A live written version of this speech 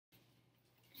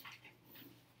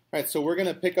All right, so we're going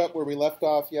to pick up where we left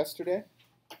off yesterday.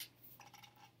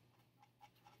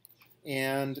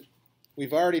 And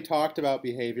we've already talked about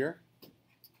behavior,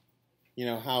 you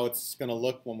know, how it's going to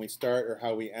look when we start or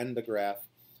how we end the graph.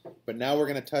 But now we're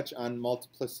going to touch on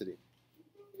multiplicity,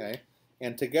 okay?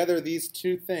 And together these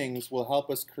two things will help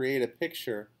us create a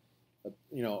picture,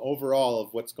 you know, overall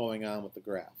of what's going on with the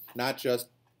graph. Not just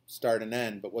start and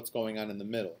end, but what's going on in the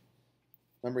middle.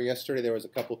 Remember yesterday there was a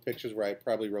couple of pictures where I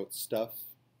probably wrote stuff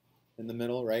in the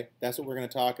middle, right? That's what we're going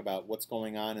to talk about, what's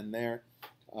going on in there,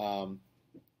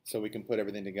 so we can put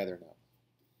everything together now.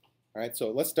 All right, so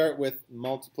let's start with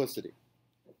multiplicity.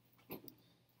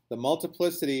 The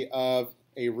multiplicity of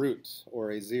a root or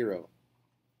a zero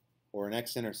or an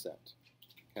x-intercept,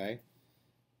 okay,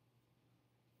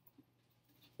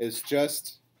 is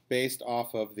just based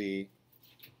off of the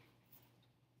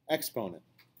exponent.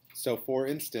 So for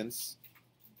instance,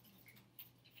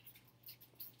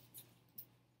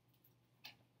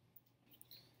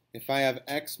 if I have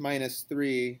x minus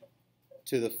 3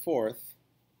 to the fourth,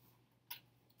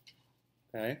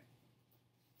 okay,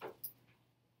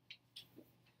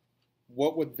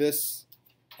 what would this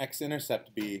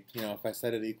x-intercept be, you know, if I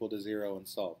set it equal to 0 and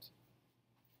solved?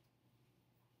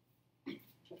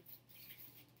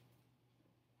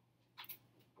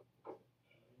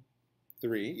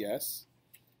 Three, yes.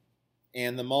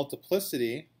 And the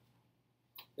multiplicity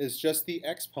is just the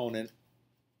exponent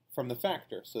from the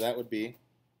factor, so that would be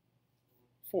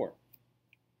 4.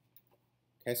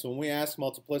 Okay, so when we ask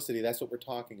multiplicity, that's what we're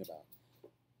talking about.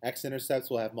 X-intercepts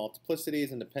will have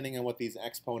multiplicities, and depending on what these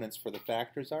exponents for the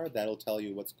factors are, that'll tell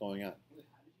you what's going on.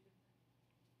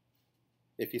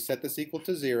 If you set this equal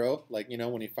to 0, like, you know,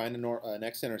 when you find an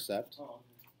x-intercept,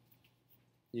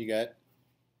 you get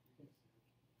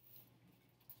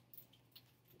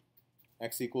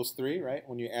x equals 3, right?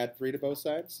 When you add 3 to both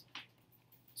sides.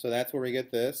 So that's where we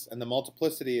get this, and the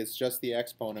multiplicity is just the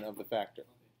exponent of the factor.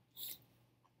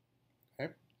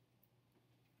 Okay?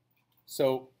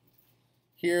 So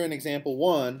here in example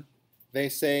 1, they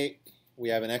say we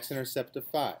have an x-intercept of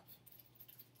 5.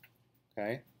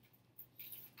 Okay?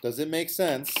 Does it make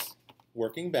sense,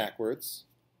 working backwards,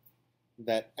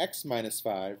 that x minus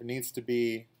 5 needs to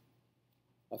be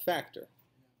a factor?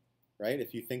 Right?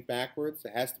 If you think backwards,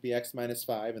 it has to be x minus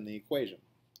 5 in the equation.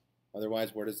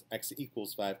 Otherwise, where does x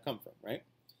equals 5 come from, right?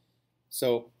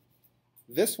 So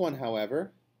this one,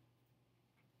 however,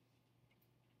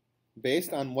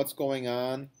 based on what's going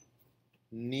on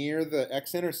near the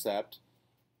x-intercept,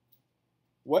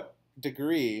 what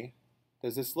degree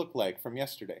does this look like from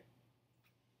yesterday?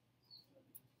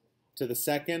 To the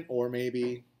second or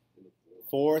maybe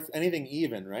fourth, anything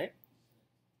even, right?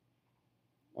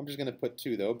 I'm just going to put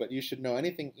 2 though, but you should know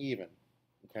anything even,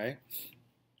 okay?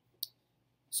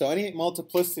 So any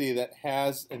multiplicity that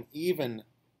has an even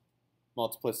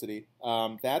multiplicity,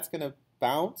 that's going to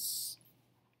bounce.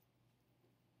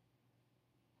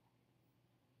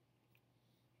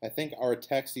 I think our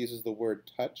text uses the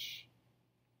word touch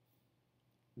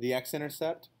the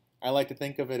x-intercept. I like to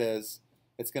think of it as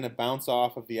it's going to bounce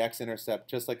off of the x-intercept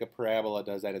just like a parabola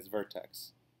does at its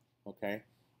vertex. Okay?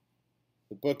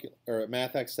 The book, or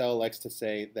Math Excel, likes to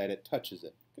say that it touches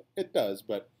it. It does,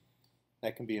 but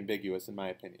that can be ambiguous in my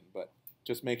opinion. But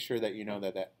just make sure that you know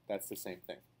that that's the same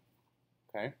thing.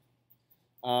 Okay?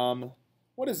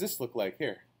 What does this look like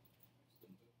here?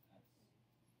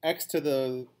 X to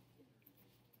the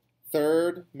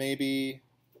third, maybe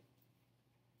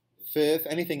fifth,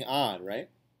 anything odd, right?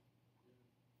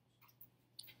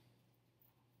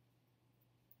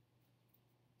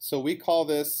 So we call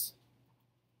this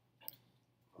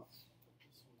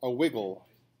a wiggle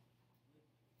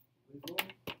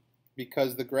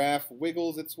because the graph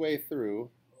wiggles its way through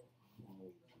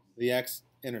the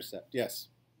x-intercept. Yes?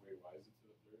 Wait, why is it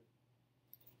to the third?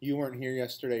 You weren't here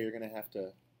yesterday. You're going to have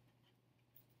to...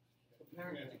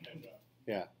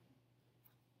 Yeah.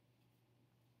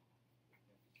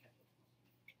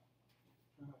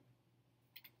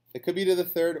 It could be to the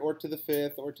third or to the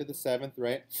fifth or to the seventh,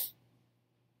 right?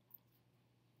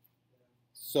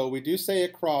 So we do say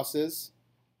it crosses,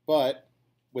 but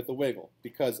with a wiggle,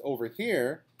 because over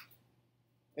here,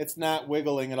 it's not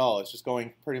wiggling at all. It's just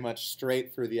going pretty much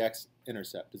straight through the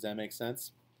x-intercept. Does that make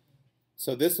sense?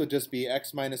 So this would just be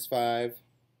x minus 5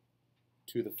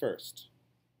 to the first.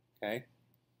 Okay?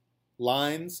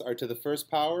 Lines are to the first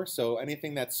power, so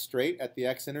anything that's straight at the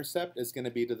x-intercept is going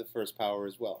to be to the first power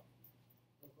as well.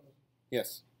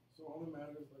 Yes? So all that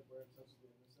matters like where it touches the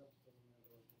intercept, doesn't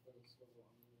matter like if it's still on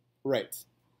the... Right.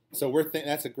 So we're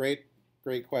that's a great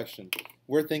question.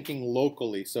 We're thinking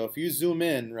locally. So if you zoom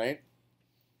in, right?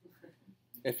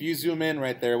 If you zoom in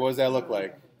right there, what does that look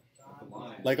like?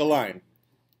 Like a line.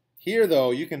 Here,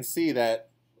 though, you can see that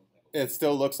it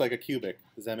still looks like a cubic.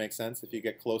 Does that make sense if you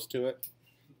get close to it?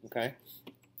 Okay?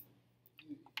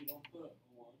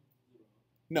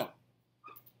 No.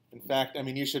 In fact, I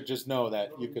mean, you should just know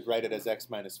that you could write it as x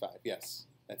minus 5. Yes,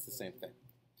 that's the same thing.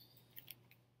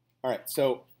 All right,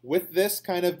 so with this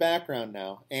kind of background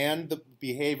now and the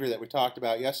behavior that we talked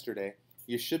about yesterday,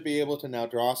 you should be able to now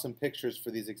draw some pictures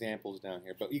for these examples down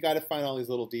here. But you got to find all these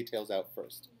little details out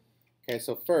first. Okay,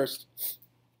 so first,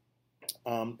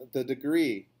 the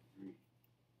degree.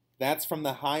 That's from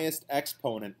the highest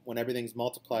exponent when everything's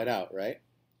multiplied out, right?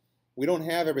 We don't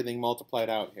have everything multiplied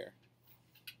out here.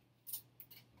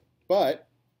 But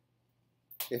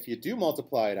if you do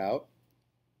multiply it out,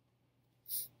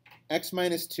 x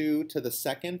minus 2 to the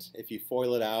second, if you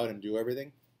FOIL it out and do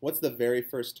everything, what's the very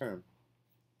first term?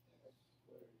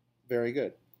 Very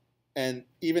good. And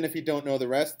even if you don't know the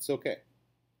rest, it's okay.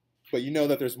 But you know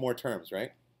that there's more terms,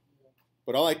 right?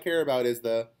 But all I care about is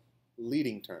the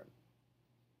leading term.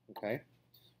 Okay?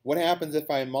 What happens if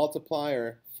I multiply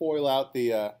or FOIL out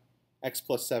the x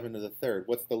plus 7 to the third?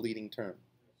 What's the leading term?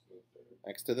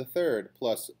 X to the third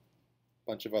plus a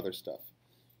bunch of other stuff.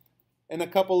 In a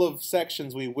couple of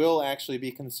sections, we will actually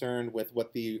be concerned with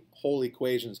what the whole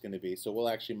equation is going to be. So we'll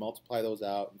actually multiply those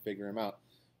out and figure them out.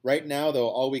 Right now, though,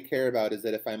 all we care about is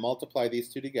that if I multiply these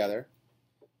two together,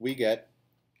 we get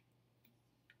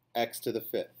x to the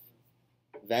fifth.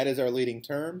 That is our leading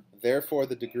term. Therefore,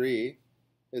 the degree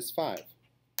is 5.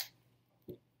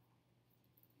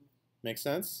 Make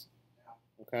sense?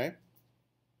 Okay.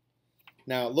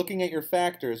 Now, looking at your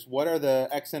factors, what are the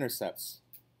x-intercepts?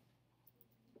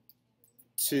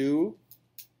 2,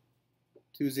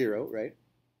 2, 0, right?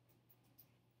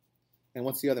 And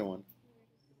what's the other one?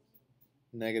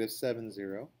 Negative 7,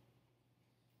 0.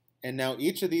 And now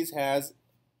each of these has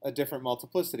a different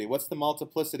multiplicity. What's the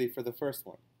multiplicity for the first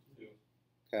one? 2.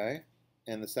 Okay.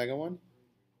 And the second one?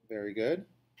 Very good.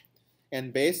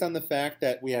 And based on the fact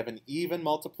that we have an even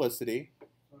multiplicity,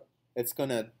 it's going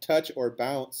to touch or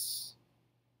bounce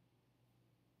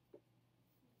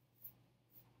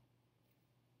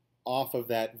off of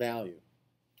that value.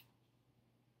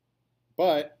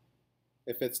 But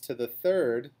if it's to the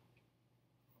third,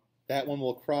 that one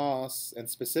will cross, and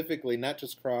specifically not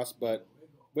just cross, but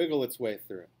wiggle its way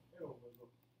through.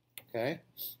 Okay?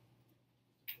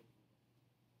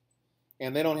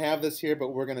 And they don't have this here,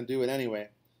 but we're going to do it anyway.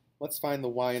 Let's find the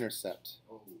y-intercept.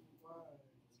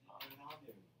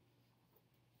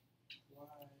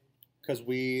 Because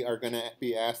we are going to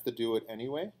be asked to do it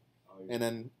anyway. And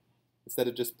then instead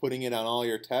of just putting it on all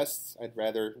your tests, I'd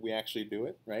rather we actually do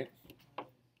it, right?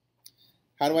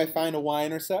 How do I find a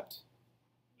y-intercept?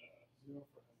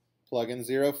 Plug in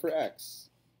 0 for x.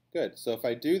 Good. So if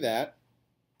I do that,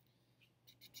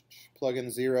 plug in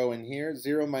 0 in here.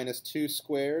 0 minus 2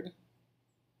 squared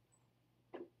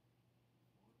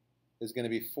is going to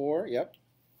be 4. Yep.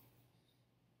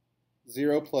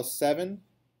 0 plus 7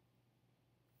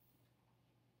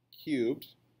 cubed.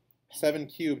 7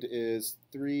 cubed is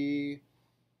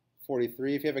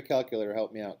 343. If you have a calculator,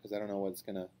 help me out because I don't know what it's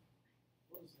going to...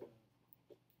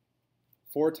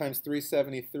 4 times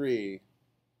 373.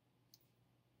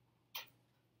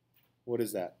 What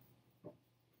is that?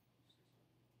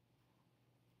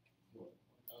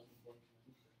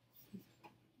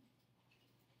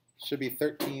 Should be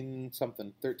 13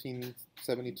 something.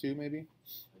 1372 maybe?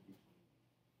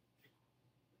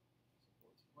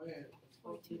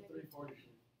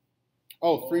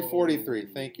 Oh, 343.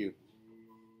 Thank you.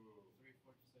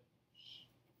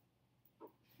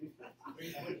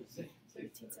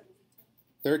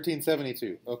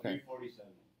 1372. Okay.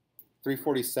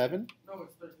 347? No,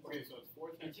 it's 13. Okay, so it's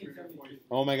 4 times 343.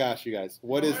 Oh my gosh, you guys.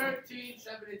 What is...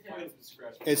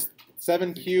 1372. Is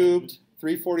 7 cubed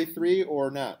 343 or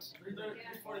not?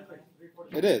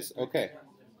 343. It is. Okay.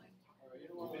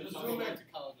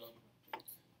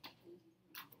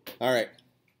 All right.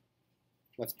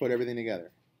 Let's put everything together.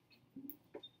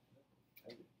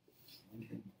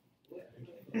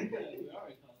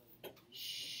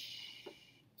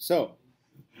 So,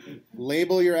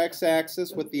 label your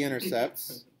x-axis with the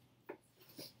intercepts.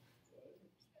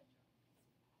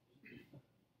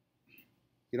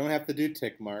 You don't have to do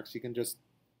tick marks. You can just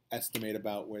estimate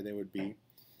about where they would be.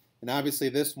 And obviously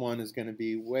this one is going to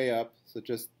be way up, so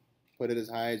just put it as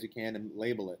high as you can and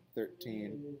label it,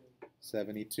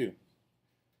 1372.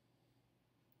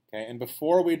 Okay, and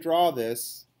before we draw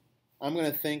this, I'm going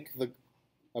to think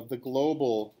of the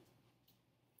global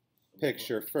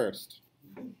picture first.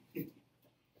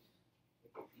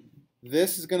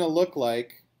 This is going to look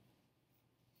like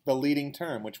the leading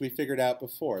term, which we figured out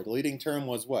before. The leading term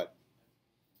was what?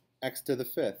 x to the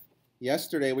fifth.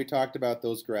 Yesterday we talked about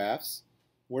those graphs.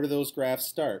 Where do those graphs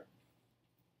start?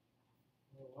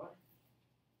 What?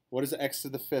 What does x to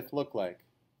the fifth look like?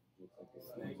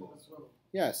 That's what.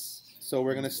 Yes. So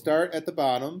we're going to start at the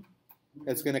bottom.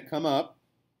 It's going to come up.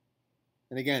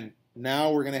 And again,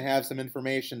 now we're going to have some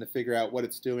information to figure out what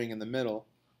it's doing in the middle.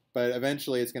 But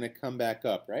eventually it's going to come back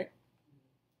up, right?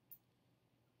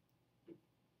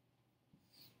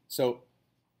 So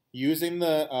using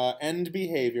the end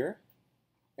behavior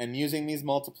and using these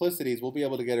multiplicities, we'll be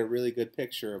able to get a really good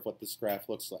picture of what this graph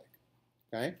looks like.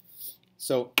 Okay?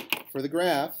 So for the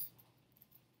graph,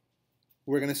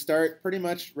 we're going to start pretty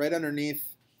much right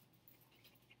underneath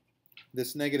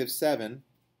this -7.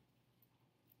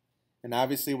 And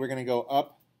obviously we're going to go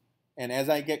up. And as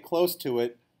I get close to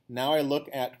it, now I look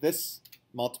at this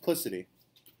multiplicity.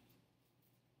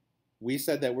 We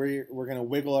said that we're going to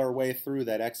wiggle our way through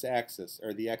that x-axis,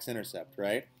 or the x-intercept,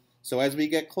 right? So as we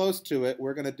get close to it,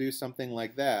 we're going to do something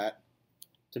like that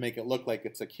to make it look like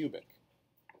it's a cubic.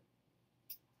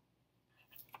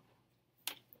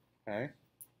 Okay?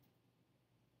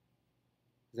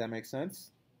 Does that make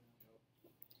sense?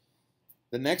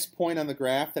 The next point on the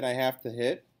graph that I have to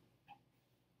hit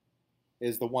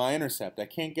is the y-intercept. I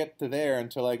can't get to there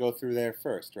until I go through there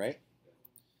first, right?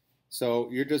 So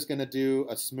you're just going to do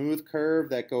a smooth curve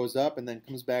that goes up and then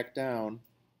comes back down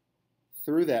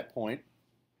through that point.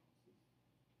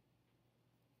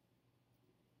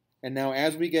 And now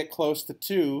as we get close to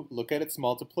 2, look at its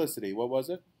multiplicity. What was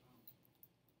it?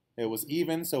 It was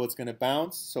even, so it's going to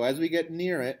bounce. So as we get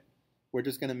near it, we're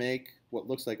just going to make what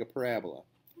looks like a parabola.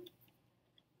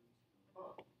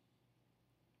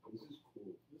 This is cool.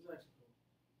 This is actually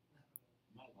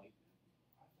cool. I like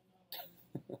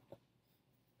that.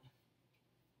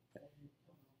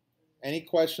 Any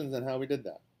questions on how we did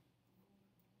that?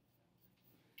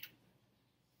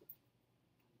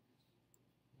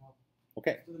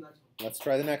 Okay, To the next one. let's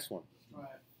try the next one. Let's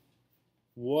try it.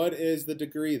 What is the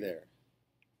degree there?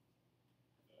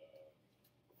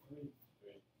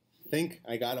 Think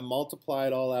I got to multiply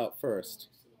it all out first.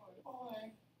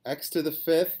 X to the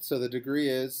fifth, so the degree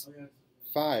is Oh, yeah,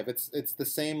 5. It's the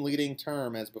same leading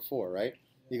term as before, right?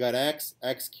 You got x,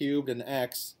 x cubed, and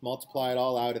x. Multiply it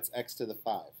all out, it's x to the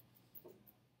 5.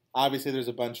 Obviously, there's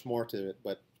a bunch more to it,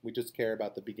 but we just care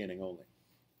about the beginning only.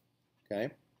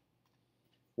 Okay?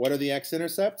 What are the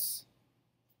x-intercepts?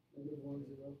 -1,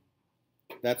 0,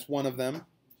 That's one of them.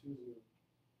 2, 0.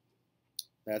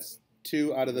 That's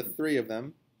 2 out of the 3 of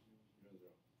them.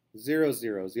 0,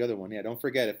 0 is the other one. Yeah, don't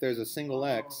forget, if there's a single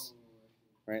x,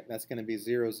 right, that's going to be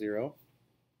 0, 0.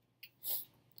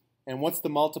 And what's the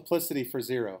multiplicity for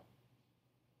 0?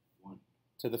 1.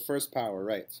 To the first power,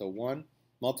 right. So 1.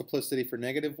 Multiplicity for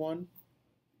 -1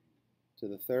 to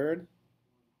the third.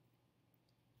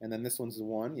 And then this one's the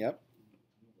 1, yep.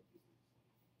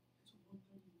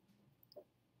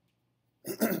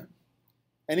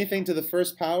 Anything to the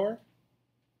first power?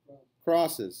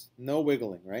 Crosses. No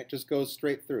wiggling, right? Just goes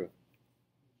straight through.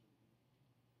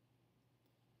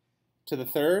 To the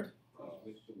third?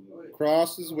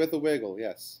 Crosses with a wiggle,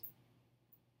 yes.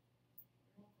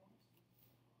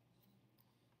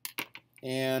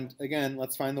 And again,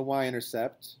 let's find the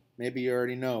y-intercept. Maybe you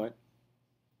already know it.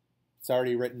 It's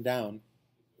already written down.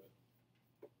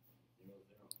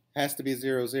 Has to be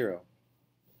 0, 0.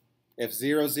 If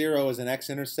 0, 0 is an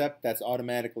x-intercept, that's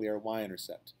automatically our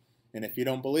y-intercept. And if you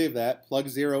don't believe that, plug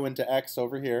 0 into x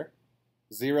over here.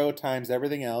 0 times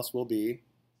everything else will be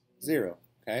 0.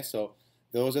 Okay, so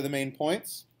those are the main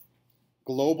points.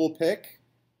 Global pick,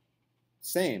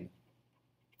 same,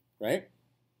 right?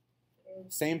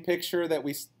 Same picture that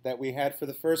we had for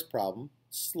the first problem.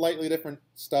 Slightly different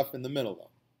stuff in the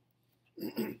middle,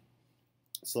 though.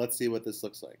 So let's see what this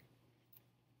looks like.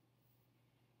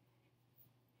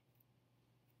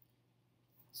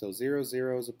 So 0,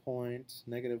 0 is a point,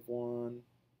 -1,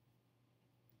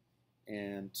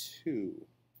 and 2.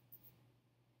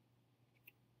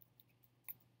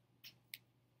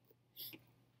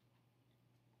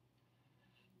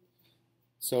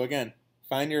 So again,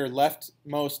 find your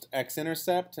leftmost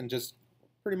x-intercept and just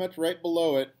pretty much right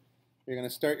below it, you're going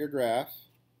to start your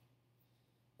graph.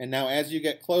 And now as you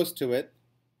get close to it,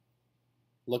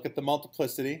 look at the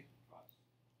multiplicity.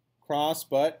 Cross,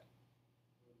 but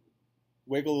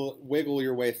wiggle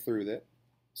your way through it.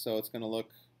 So it's going to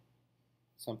look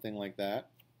something like that.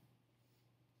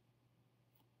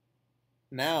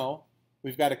 Now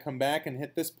we've got to come back and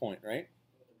hit this point, right?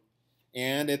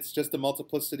 And it's just a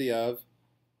multiplicity of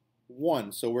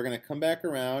 1. So we're going to come back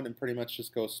around and pretty much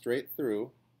just go straight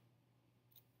through.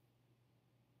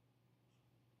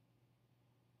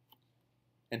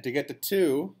 And to get to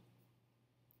 2,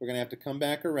 we're going to have to come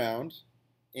back around,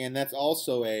 and that's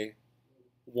also a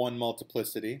 1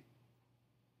 multiplicity.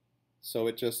 So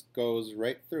it just goes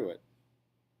right through it.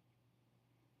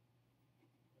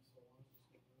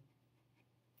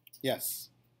 Yes,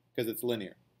 because it's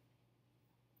linear.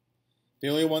 The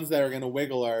only ones that are going to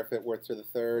wiggle are if it were to the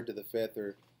third, to the fifth,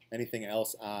 or anything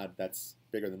else odd that's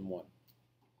bigger than 1.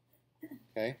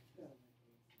 Okay?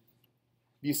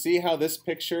 You see how this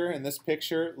picture and this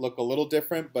picture look a little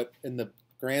different, but in the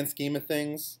grand scheme of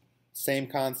things, same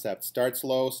concept. Starts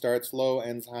low,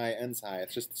 ends high, ends high.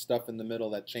 It's just the stuff in the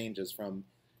middle that changes from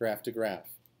graph to graph.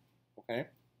 Okay?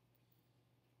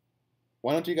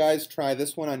 Why don't you guys try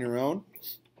this one on your own?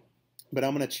 But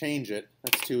I'm going to change it.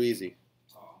 That's too easy.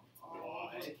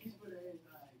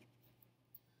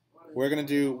 We're going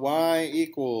to do y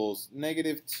equals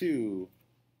 -2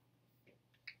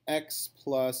 x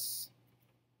plus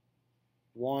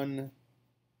 1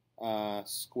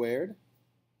 squared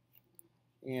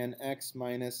and x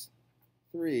minus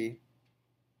 3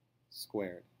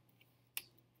 squared.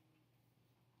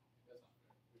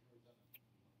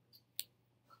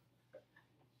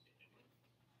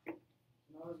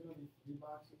 Now there's going to be 3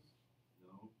 boxes.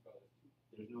 No,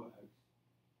 there's no X.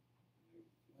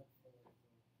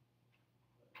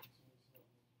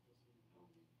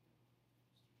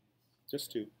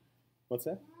 Just 2. What's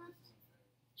that?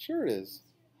 Sure it is.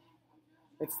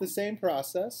 It's the same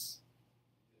process.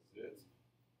 Is it?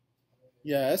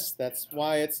 Yes, that's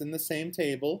why it's in the same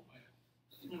table.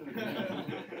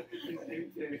 That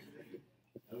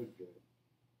was good.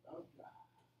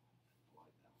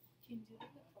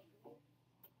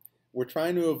 We're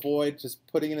trying to avoid just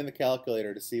putting it in the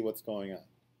calculator to see what's going on.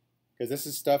 Because this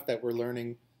is stuff that we're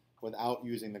learning without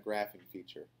using the graphing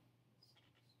feature.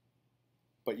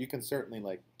 But you can certainly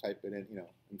like type it in,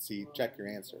 and see, check your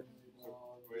answer.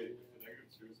 Wait, the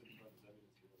 -2 is in front, does that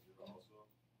mean it's 0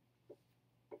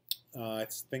 also? I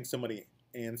think somebody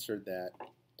answered that.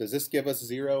 Does this give us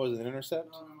 0 as an intercept?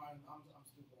 No, I'm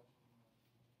stupid.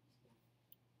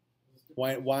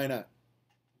 Why not?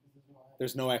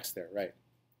 There's no x there, right?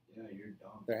 Yeah, you're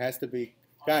dumb. There has to be.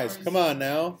 Guys, come on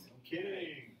now. I'm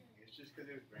kidding. It's just because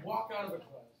it was grand. Walk out of the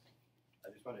class. I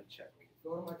just want to check.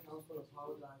 Go to my counselor,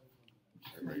 apologize.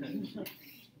 I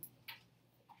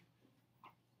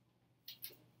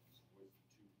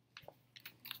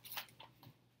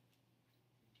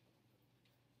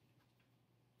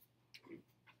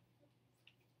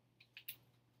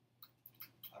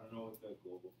don't know what the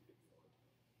global figure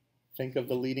is. Think of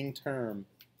the leading term.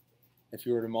 If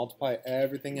you were to multiply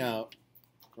everything out,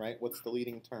 right, what's the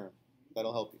leading term?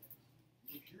 That'll help you.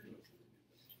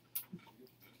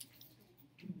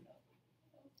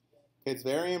 It's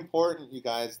very important, you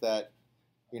guys, that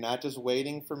you're not just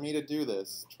waiting for me to do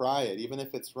this. Try it, even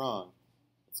if it's wrong.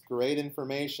 It's great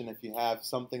information if you have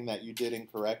something that you did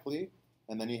incorrectly,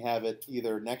 and then you have it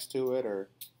either next to it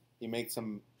or you make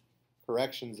some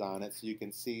corrections on it so you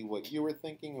can see what you were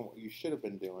thinking and what you should have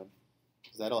been doing,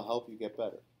 because that'll help you get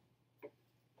better.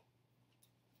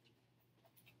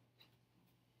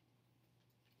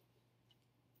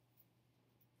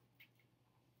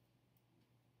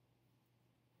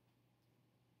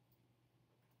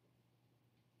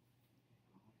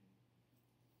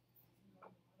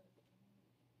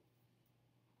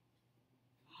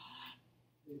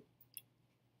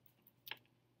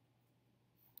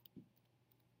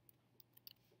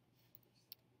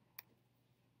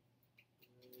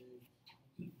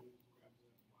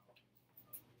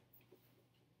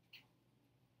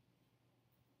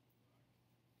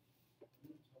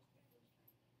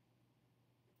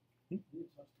 You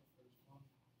touch the first one,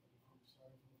 I'm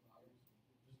starting from the bottom.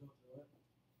 Just go through it.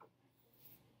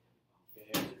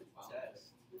 Okay,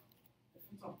 test. If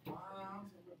it's a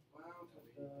bounce, it's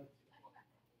good.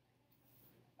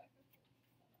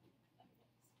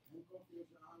 Don't go for your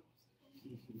John.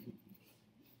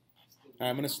 All right,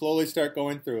 I'm going to slowly start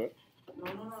going through it.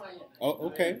 No. Oh,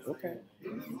 okay, okay.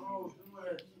 No, do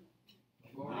it.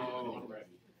 No. Do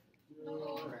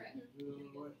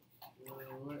it.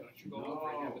 Don't you go over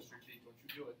again, Mr. T. Don't you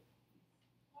do it.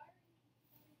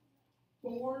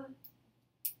 4.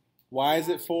 Why is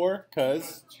it 4?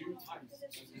 Because 2 times.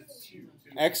 It's 2.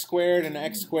 x squared and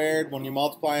x squared, when you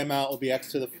multiply them out, will be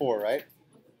x to the 4, right?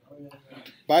 Oh, yeah.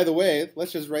 By the way,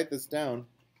 let's just write this down.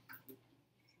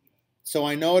 So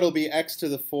I know it'll be x to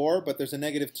the 4, but there's a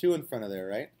 -2 in front of there,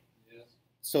 right? Yes.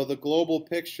 So the global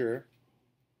picture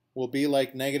will be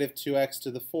like -2x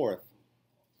to the 4th.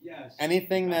 Yes.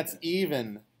 Anything that's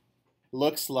even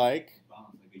looks like,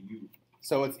 Bounce like a U.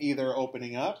 so it's either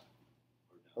opening up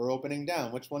or opening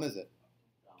down. Which one is it?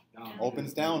 Down.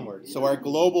 Opens downward. So our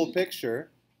global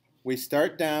picture, we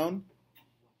start down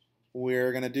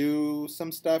we're going to do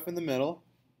some stuff in the middle,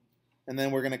 and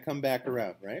then we're going to come back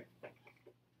around, right?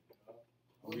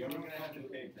 Are we ever going to have to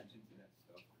pay attention to that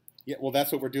stuff? Yeah, well,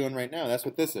 that's what we're doing right now. That's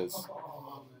what this is.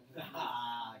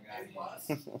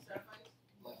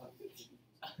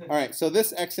 All right, so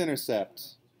this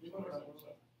x-intercept.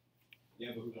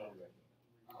 Yeah, but who got it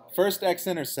right? First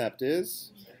x-intercept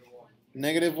is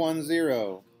 -1,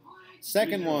 0.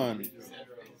 Second one,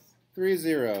 3,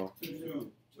 0.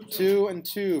 2 and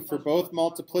 2 for both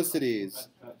multiplicities.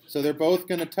 So they're both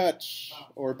going to touch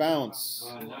or bounce.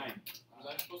 9. Was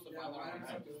I supposed to find that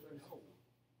one?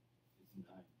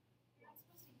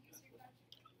 It's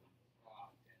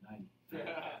 9.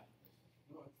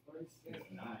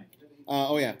 9.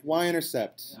 Oh yeah,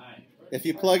 y-intercept. 9. If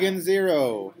you plug in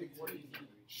 0,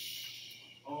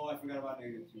 Oh, I forgot about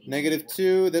 -2.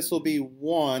 -2, this will be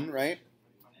 1, right?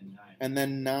 And 9. And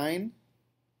then 9,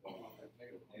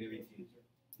 -18.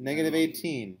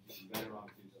 -18. You got it wrong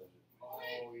too, so.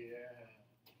 Oh, yeah.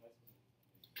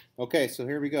 Okay, so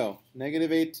here we go.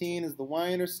 -18 is the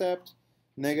y-intercept.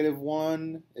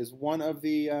 -1 is one of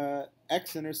the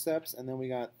x-intercepts, and then we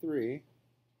got 3.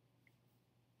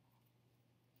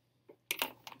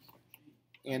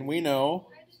 And we know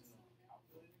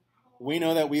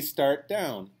that we start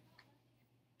down.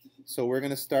 So we're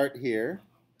going to start here.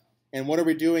 And what are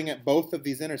we doing at both of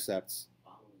these intercepts?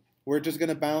 We're just going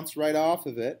to bounce right off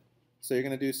of it. So you're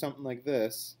going to do something like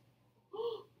this.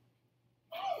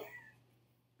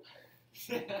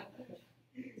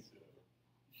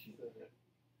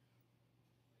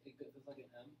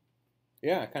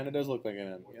 Yeah, it kind of does look like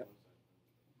an M. Yep.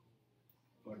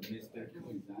 Or Mr.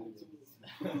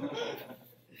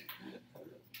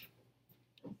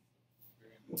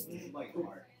 This is like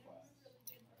art class.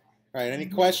 All right, any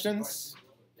questions?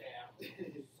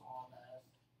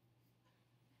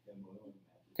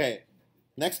 Okay,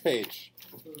 next page.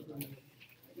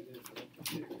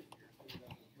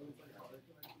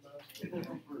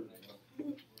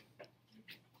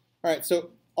 All right,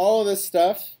 so all of this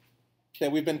stuff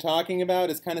that we've been talking about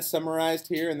is kind of summarized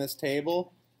here in this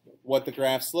table. What the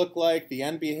graphs look like, the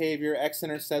end behavior,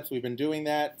 x-intercepts, we've been doing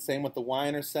that. Same with the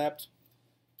y-intercept.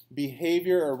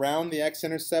 Behavior around the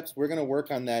x-intercepts, we're going to work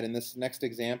on that in this next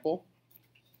example.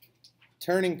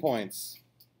 Turning points.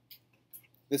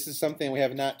 This is something we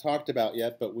have not talked about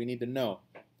yet, but we need to know.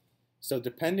 So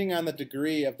depending on the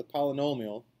degree of the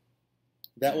polynomial,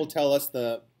 that will tell us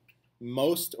the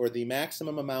most or the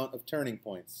maximum amount of turning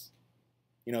points.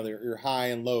 You know, your high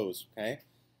and lows, okay?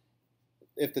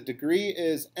 If the degree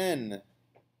is n,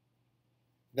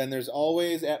 then there's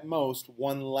always at most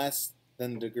one less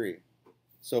than degree.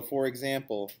 So for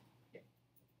example,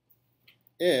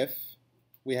 if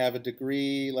we have a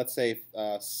degree, let's say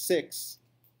 6,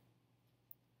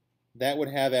 that would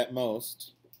have at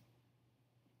most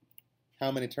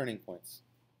how many turning points?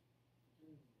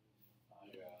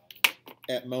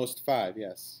 At most 5,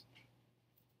 yes.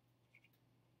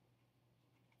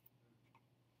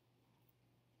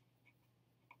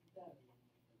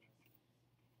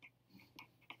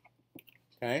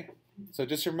 Okay, so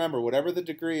just remember, whatever the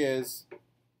degree is,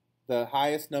 the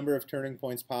highest number of turning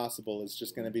points possible is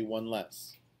just going to be one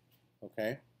less.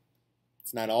 Okay,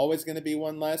 it's not always going to be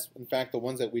one less. In fact, the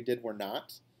ones that we did were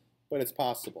not, but it's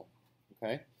possible.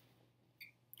 Okay,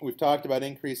 we've talked about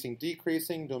increasing,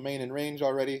 decreasing, domain and range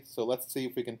already, so let's see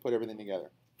if we can put everything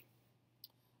together.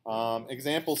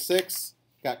 Example 6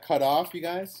 got cut off, you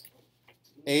guys.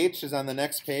 H is on the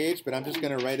next page, but I'm just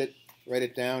going to write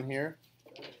it down here.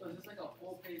 So is this like a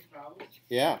full-page problem?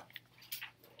 Yeah.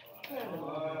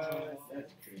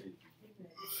 That's crazy.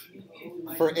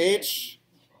 For H,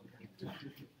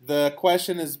 the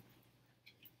question is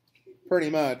pretty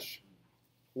much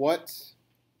what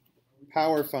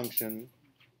power function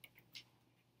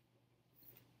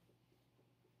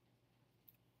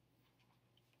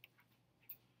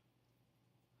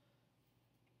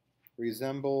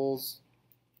resembles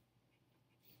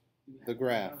the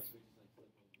graph.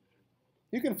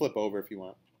 You can flip over if you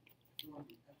want.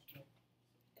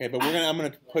 Okay, but I'm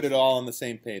gonna put it all on the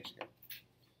same page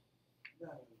here.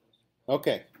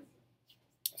 Okay.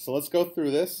 So let's go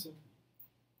through this.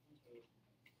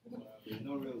 There's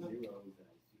no real zeros that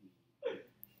I see.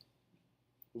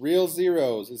 Real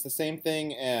zeros is the same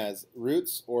thing as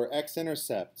roots or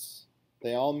x-intercepts.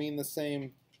 They all mean the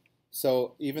same.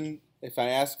 So even if I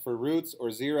ask for roots or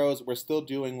zeros, we're still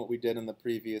doing what we did on the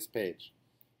previous page.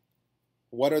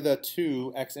 What are the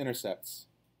two x-intercepts?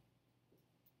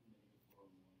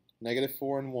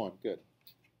 -4 and 1. Good.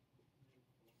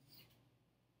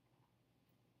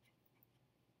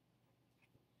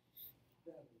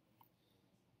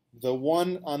 The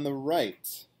one on the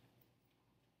right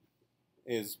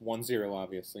is 1, 0,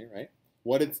 obviously, right?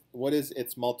 What is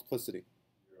its multiplicity?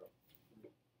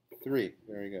 3.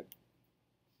 Very good.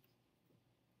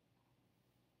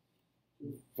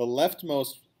 The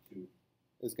leftmost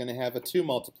is going to have a 2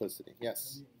 multiplicity.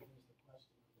 Yes.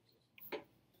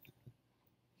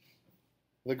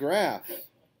 The graph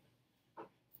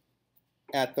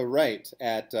at the right,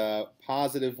 at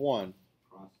positive 1,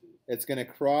 it's going to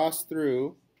cross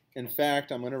through. In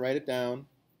fact, I'm going to write it down.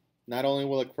 Not only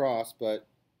will it cross, but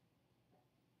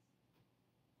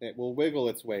it will wiggle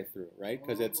its way through, right?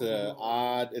 Because it's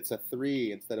a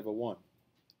 3 instead of a 1.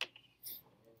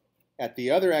 At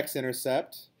the other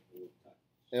x-intercept,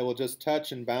 it will just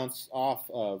touch and bounce off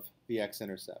of the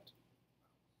x-intercept.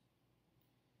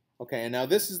 Okay, and now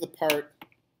this is the part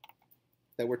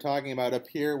that we're talking about up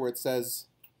here where it says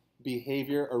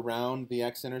behavior around the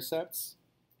x-intercepts,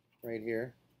 right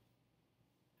here,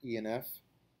 E and F.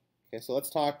 Okay, so let's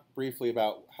talk briefly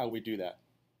about how we do that.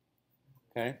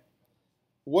 Okay,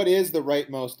 what is the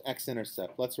rightmost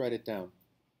x-intercept? Let's write it down.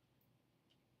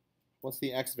 What's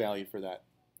the x value for that?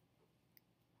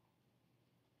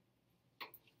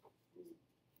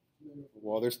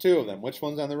 Well, there's 2 of them. Which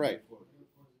one's on the right?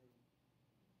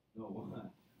 No,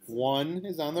 1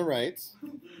 is on the right.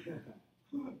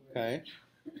 Okay.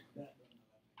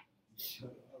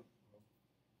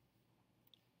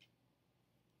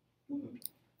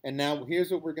 And now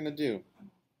here's what we're going to do.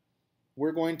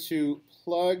 We're going to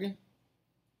plug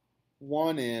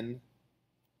 1 in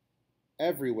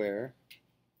everywhere.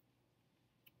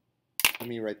 Let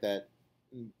me write that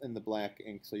in the black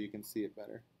ink so you can see it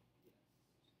better.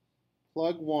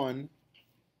 Plug 1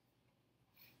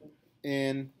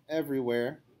 in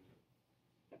everywhere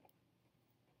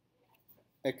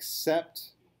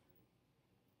except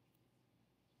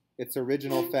its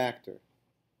original factor.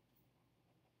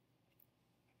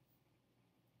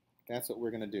 That's what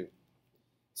we're going to do.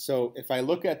 So if I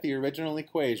look at the original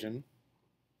equation,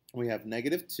 we have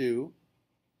negative 2.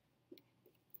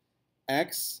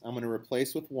 X, I'm going to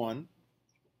replace with 1.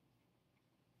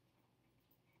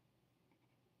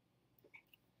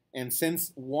 And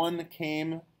since 1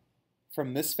 came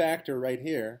from this factor right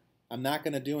here, I'm not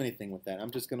going to do anything with that.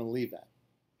 I'm just going to leave that.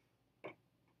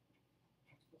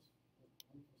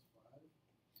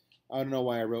 I don't know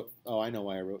why I wrote, oh, I know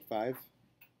why I wrote 5.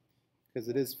 Because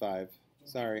it is 5.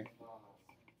 Sorry.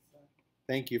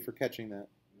 Thank you for catching that.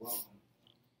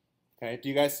 Okay, do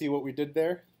you guys see what we did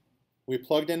there? We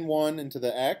plugged in 1 into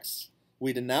the x.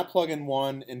 We did not plug in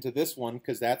 1 into this one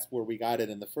because that's where we got it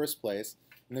in the first place.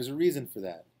 And there's a reason for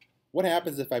that. What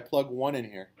happens if I plug 1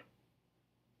 in here?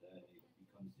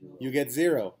 You get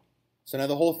 0. So now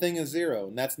the whole thing is 0.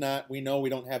 And that's not, we know we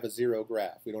don't have a 0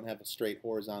 graph. We don't have a straight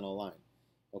horizontal line.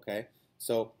 Okay?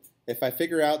 So if I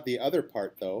figure out the other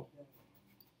part though,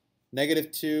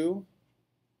 negative 2,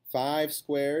 5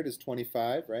 squared is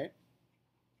 25, right?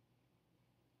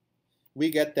 We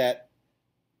get that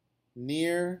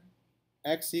near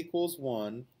x equals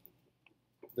 1,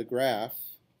 the graph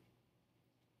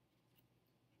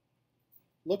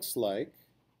looks like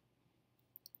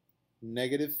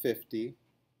negative 50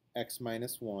 x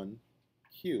minus 1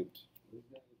 cubed.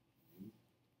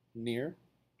 Near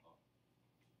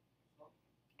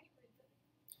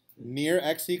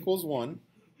x equals 1,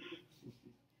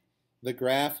 the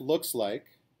graph looks like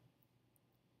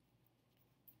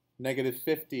negative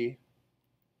 50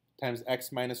 times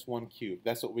x minus 1 cubed.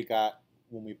 That's what we got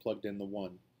when we plugged in the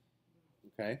 1.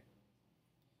 Okay?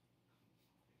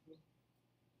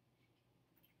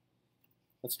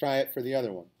 Let's try it for the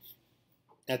other one.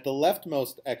 At the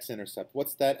leftmost x-intercept,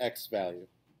 what's that x value?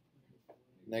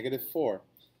 Negative 4.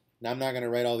 Now I'm not going to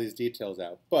write all these details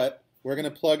out, but we're going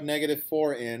to plug negative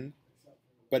 4 in,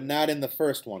 but not in the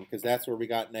first one, because that's where we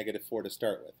got negative 4 to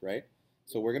start with, right?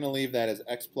 So we're going to leave that as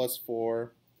x plus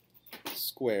 4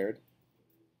 squared,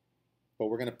 but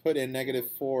we're going to put in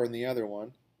negative 4 in the other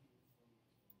one,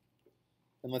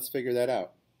 and let's figure that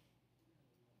out.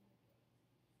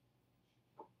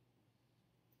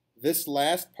 This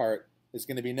last part is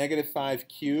going to be negative 5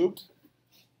 cubed.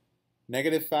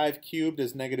 Negative 5 cubed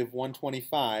is negative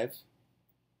 125.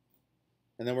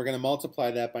 And then we're going to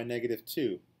multiply that by negative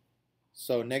 2.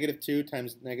 So negative 2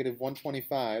 times negative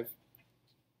 125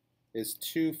 is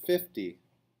 250.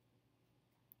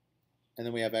 And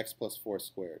then we have x plus 4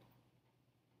 squared.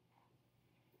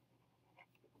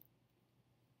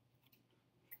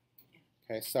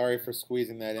 Okay, sorry for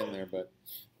squeezing that in there, but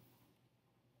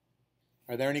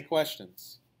are there any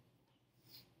questions?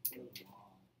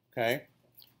 Okay.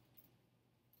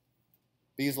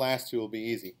 These last two will be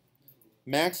easy.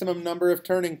 Maximum number of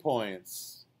turning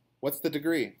points. What's the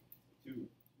degree? 2.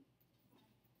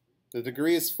 The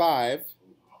degree is 5.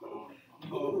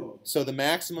 So the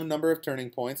maximum number of turning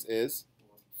points is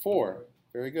 4.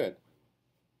 Very good.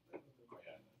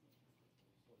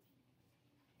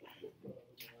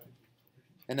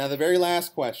 And now the very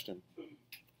last question.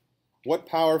 What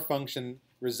power function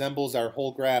resembles our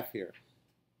whole graph here?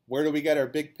 Where do we get our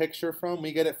big picture from?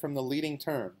 We get it from the leading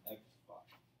term.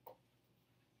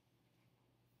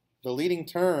 The leading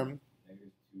term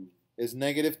is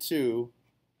 -2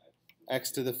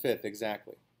 x to the 5th,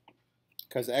 exactly.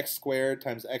 Because x squared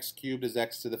times x cubed is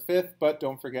x to the 5th, but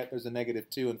don't forget there's a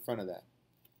 -2 in front of that.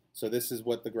 So this is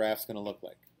what the graph's going to look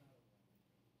like.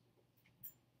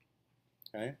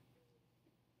 Okay?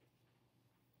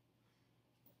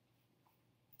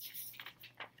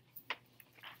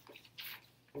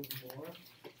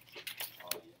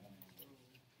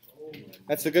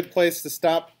 That's a good place to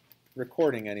stop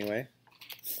recording anyway.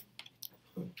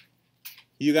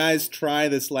 You guys try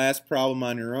this last problem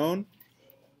on your own.